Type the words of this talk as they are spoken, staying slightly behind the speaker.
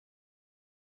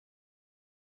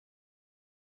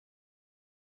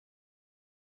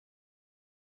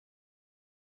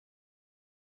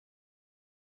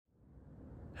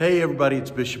Hey everybody,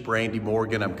 it's Bishop Randy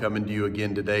Morgan. I'm coming to you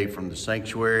again today from the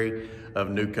sanctuary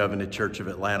of New Covenant Church of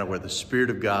Atlanta, where the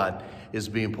Spirit of God is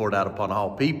being poured out upon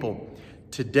all people.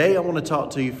 Today I want to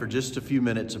talk to you for just a few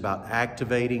minutes about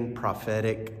activating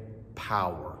prophetic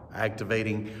power.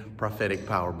 Activating prophetic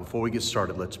power. Before we get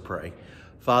started, let's pray.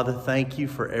 Father, thank you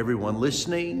for everyone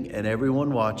listening and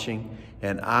everyone watching,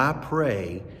 and I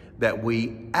pray that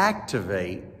we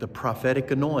activate the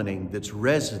prophetic anointing that's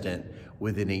resident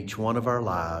within each one of our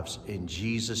lives. In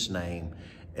Jesus' name,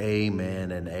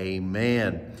 amen and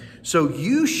amen. So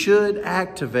you should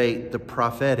activate the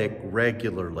prophetic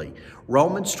regularly.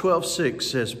 Romans 12:6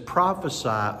 says, prophesy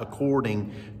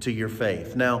according to your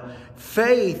faith. Now,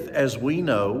 faith, as we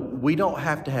know, we don't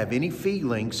have to have any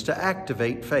feelings to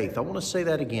activate faith. I want to say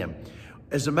that again.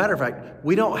 As a matter of fact,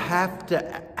 we don't have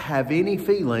to have any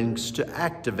feelings to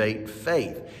activate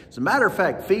faith. As a matter of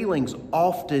fact, feelings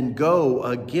often go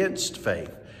against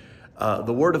faith.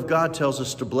 The Word of God tells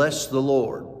us to bless the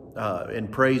Lord in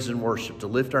praise and worship, to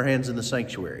lift our hands in the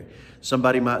sanctuary.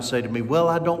 Somebody might say to me, well,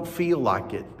 I don't feel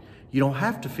like it. You don't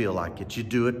have to feel like it. You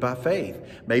do it by faith.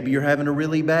 Maybe you're having a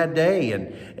really bad day,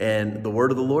 and the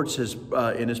word of the Lord says,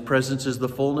 in His presence is the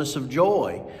fullness of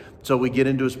joy. So we get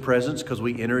into His presence because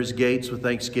we enter His gates with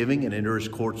thanksgiving and enter His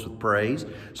courts with praise.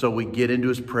 So we get into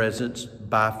His presence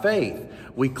by faith.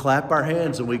 We clap our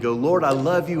hands and we go, Lord, I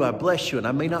love you, I bless you. And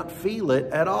I may not feel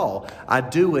it at all. I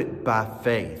do it by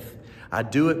faith. I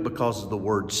do it because the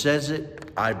Word says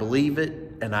it, I believe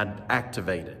it, and I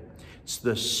activate it. It's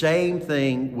the same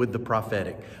thing with the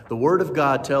prophetic. The Word of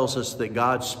God tells us that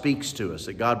God speaks to us,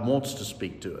 that God wants to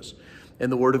speak to us.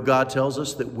 And the Word of God tells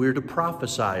us that we're to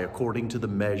prophesy according to the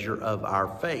measure of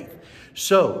our faith.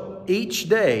 So each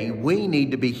day we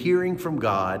need to be hearing from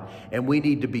God, and we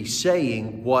need to be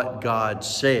saying what God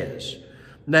says.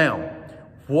 Now,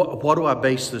 what do I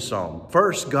base this on?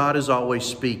 First, God is always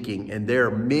speaking, and there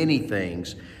are many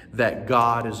things that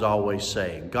God is always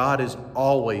saying. God is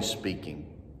always speaking.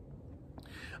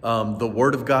 The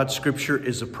Word of God, Scripture,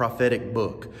 is a prophetic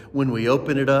book. When we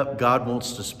open it up, God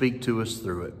wants to speak to us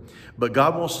through it. But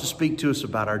God wants to speak to us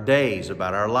about our days,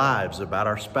 about our lives, about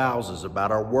our spouses,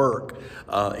 about our work.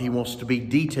 He wants to be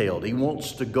detailed. He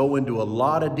wants to go into a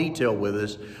lot of detail with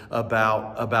us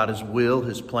about His will,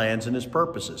 His plans, and His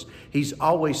purposes. He's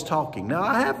always talking. Now,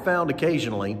 I have found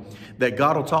occasionally that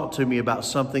God will talk to me about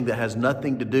something that has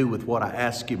nothing to do with what I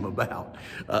ask Him about.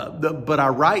 But I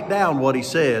write down what He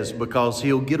says because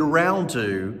He'll get around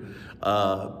to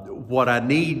what I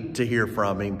need to hear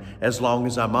from Him, as long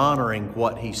as I'm honoring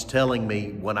what He's telling me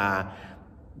when I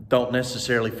don't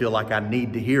necessarily feel like I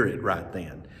need to hear it right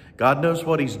then. God knows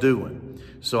what He's doing.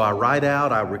 So I write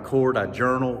out, I record, I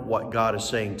journal what God is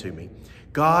saying to me.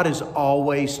 God is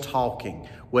always talking,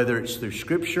 whether it's through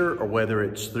Scripture or whether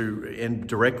it's through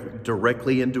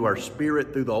directly into our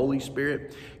spirit through the Holy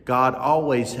Spirit. God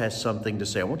always has something to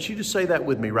say. I want you to say that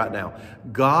with me right now.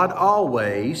 God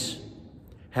always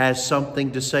has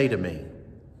something to say to me.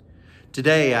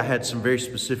 Today, I had some very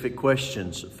specific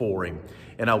questions for Him.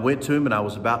 And I went to Him and I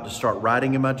was about to start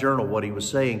writing in my journal what He was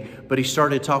saying. But He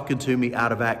started talking to me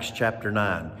out of Acts chapter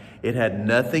 9. It had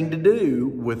nothing to do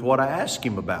with what I asked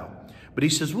Him about. But He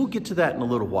says, we'll get to that in a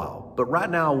little while. But right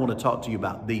now, I want to talk to you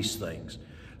about these things.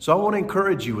 So I want to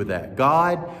encourage you with that.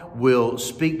 God will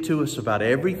speak to us about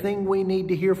everything we need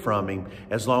to hear from Him,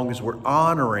 as long as we're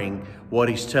honoring what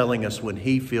He's telling us when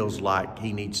He feels like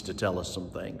He needs to tell us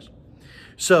some things.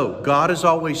 So God is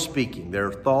always speaking. There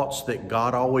are thoughts that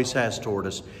God always has toward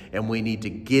us, and we need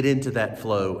to get into that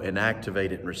flow and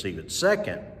activate it and receive it.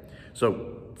 Second,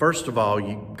 so first of all,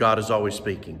 God is always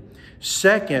speaking.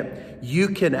 Second, you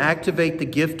can activate the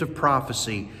gift of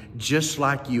prophecy just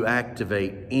like you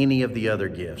activate any of the other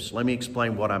gifts. Let me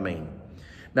explain what I mean.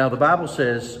 Now, the Bible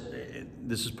says,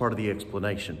 this is part of the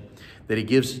explanation, that He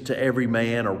gives to every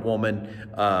man or woman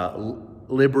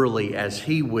liberally as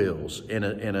He wills.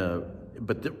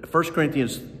 But 1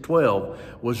 Corinthians 12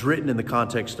 was written in the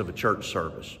context of a church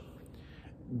service.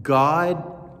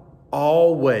 God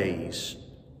always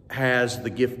has the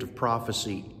gift of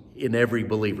prophecy in every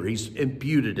believer. He's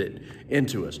imputed it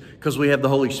into us because we have the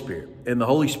Holy Spirit, and the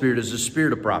Holy Spirit is the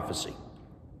spirit of prophecy.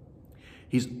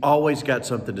 He's always got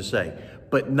something to say,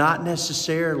 but not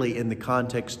necessarily in the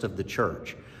context of the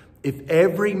church. If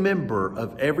every member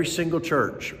of every single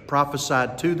church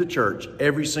prophesied to the church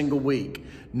every single week,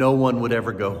 no one would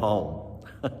ever go home.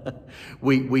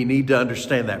 We need to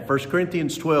understand that. 1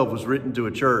 Corinthians 12 was written to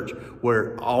a church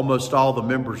where almost all the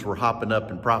members were hopping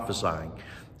up and prophesying.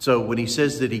 So when he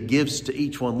says that he gives to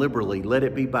each one liberally, let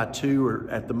it be by 2 or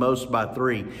at the most by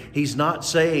 3, he's not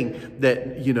saying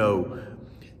that,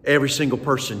 Every single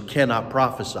person cannot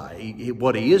prophesy.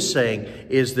 What he is saying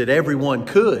is that everyone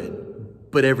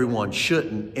could, but everyone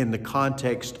shouldn't in the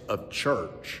context of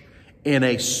church, in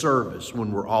a service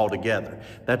when we're all together.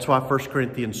 That's why 1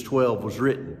 Corinthians 12 was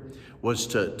written, was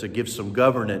to give some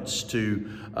governance to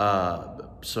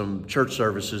some church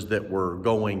services that were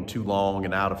going too long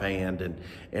and out of hand,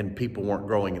 and people weren't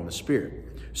growing in the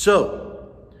Spirit.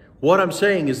 So what I'm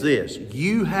saying is this: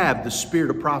 you have the spirit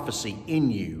of prophecy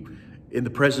in you in the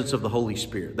presence of the Holy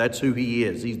Spirit. That's who he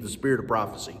is. He's the spirit of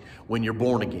prophecy when you're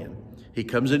born again. He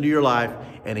comes into your life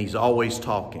and he's always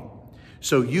talking.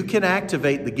 So you can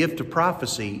activate the gift of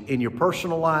prophecy in your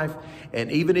personal life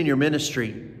and even in your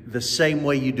ministry the same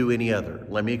way you do any other.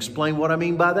 Let me explain what I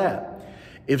mean by that.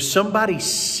 If somebody's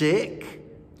sick,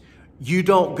 you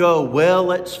don't go, well,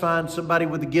 let's find somebody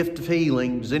with the gift of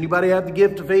healing. Does anybody have the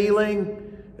gift of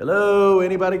healing? Hello,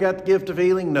 anybody got the gift of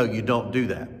healing? No, you don't do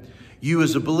that. You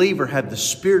as a believer have the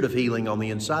spirit of healing on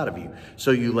the inside of you. So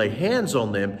you lay hands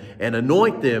on them and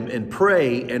anoint them and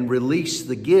pray and release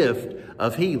the gift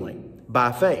of healing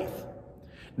by faith.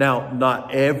 Now,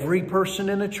 not every person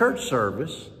in a church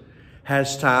service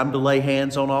has time to lay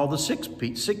hands on all the sick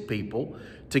people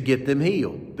to get them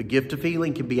healed. The gift of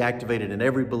healing can be activated in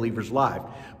every believer's life,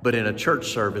 but in a church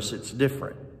service, it's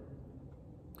different.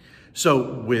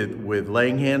 So with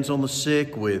laying hands on the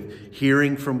sick, with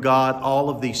hearing from God, all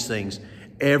of these things,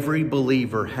 every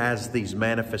believer has these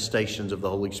manifestations of the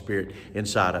Holy Spirit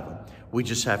inside of them. We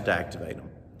just have to activate them.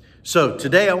 So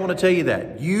today I want to tell you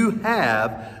that you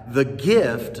have the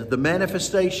gift, the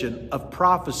manifestation of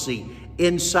prophecy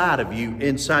inside of you,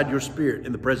 inside your spirit,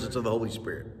 in the presence of the Holy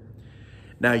Spirit.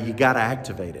 Now you got to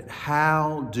activate it.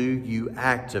 How do you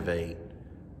activate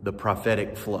the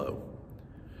prophetic flow?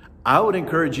 I would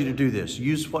encourage you to do this.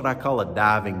 Use what I call a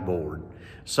diving board,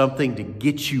 something to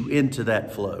get you into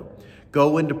that flow.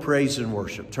 Go into praise and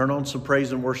worship. Turn on some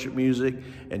praise and worship music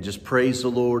and just praise the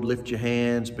Lord. Lift your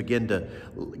hands. Begin to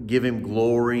give him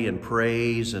glory and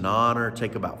praise and honor.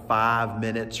 Take about 5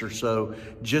 minutes or so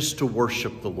just to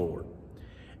worship the Lord.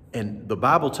 And the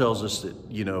Bible tells us that,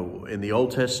 you know, in the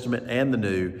Old Testament and the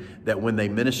New, that when they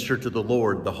minister to the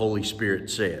Lord, the Holy Spirit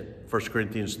said.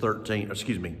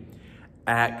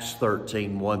 Acts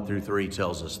 13, 1 through 3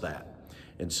 tells us that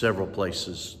in several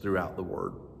places throughout the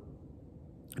Word.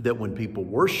 That when people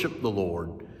worship the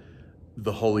Lord,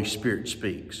 the Holy Spirit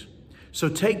speaks. So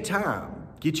take time.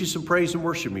 Get you some praise and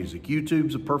worship music.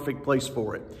 YouTube's a perfect place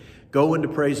for it. Go into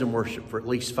praise and worship for at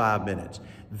least 5 minutes.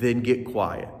 Then get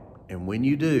quiet. And when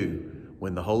you do,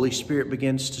 when the Holy Spirit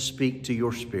begins to speak to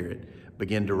your spirit,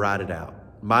 begin to write it out.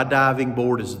 My diving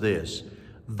board is this: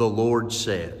 the Lord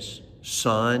says,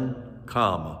 son,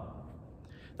 comma.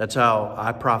 That's how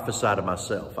I prophesy to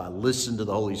myself. I listen to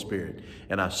the Holy Spirit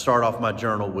and I start off my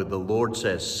journal with the Lord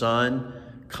says, son,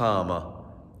 comma,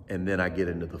 and then I get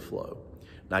into the flow.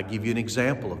 And I give you an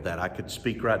example of that. I could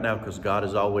speak right now because God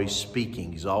is always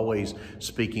speaking. He's always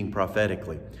speaking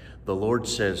prophetically. The Lord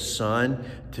says, son,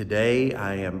 today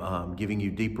I am giving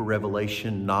you deeper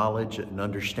revelation, knowledge, and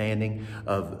understanding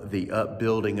of the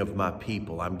upbuilding of my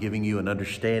people. I'm giving you an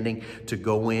understanding to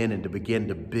go in and to begin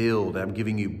to build. I'm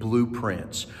giving you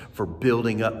blueprints for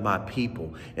building up my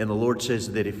people. And the Lord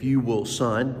says that if you will,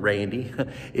 son, Randy,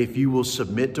 if you will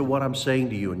submit to what I'm saying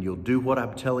to you and you'll do what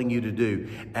I'm telling you to do,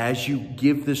 as you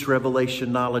give this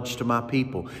revelation knowledge to my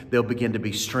people, they'll begin to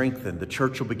be strengthened. The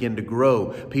church will begin to grow.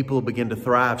 People will begin to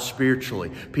thrive spiritually.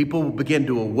 People will begin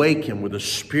to awaken with a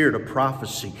spirit of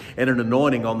prophecy and an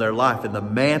anointing on their life. And the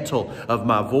mantle of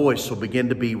my voice will begin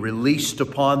to be released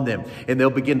upon them. And they'll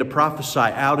begin to prophesy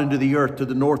out into the earth, to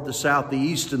the north, the south, the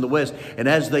east, and the west. And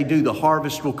as they do, the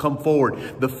harvest will come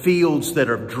forward. The fields that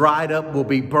are dried up will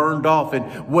be burned off,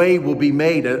 and way will be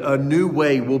made. A new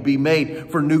way will be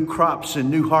made for new crops and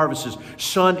new harvests.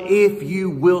 Son, if you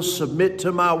will submit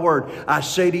to my word, I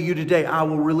say to you today, I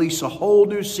will release a whole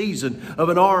new season of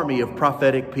an army of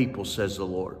prophetic people, says the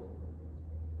Lord.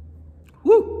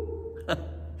 Woo!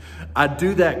 I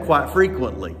do that quite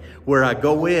frequently, where I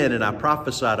go in and I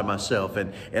prophesy to myself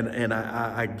and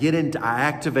I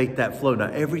activate that flow.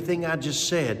 Now, everything I just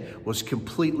said was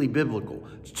completely biblical.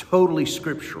 It's totally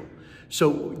scriptural.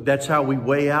 So that's how we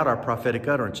weigh out our prophetic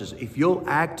utterances. If you'll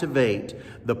activate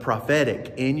the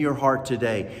prophetic in your heart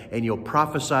today and you'll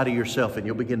prophesy to yourself and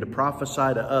you'll begin to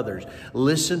prophesy to others,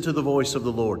 listen to the voice of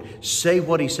the Lord, say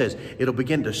what he says, it'll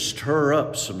begin to stir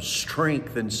up some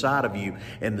strength inside of you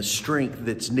and the strength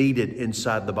that's needed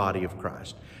inside the body of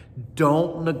Christ.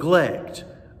 Don't neglect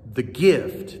the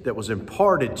gift that was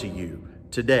imparted to you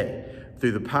today.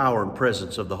 through the power and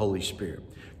presence of the Holy Spirit.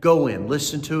 Go in,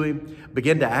 listen to him,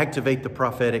 begin to activate the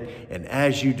prophetic, and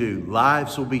as you do,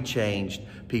 lives will be changed,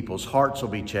 people's hearts will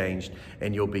be changed,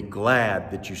 and you'll be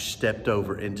glad that you stepped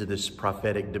over into this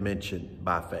prophetic dimension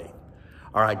by faith.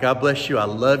 All right, God bless you. I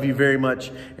love you very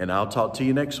much, and I'll talk to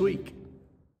you next week.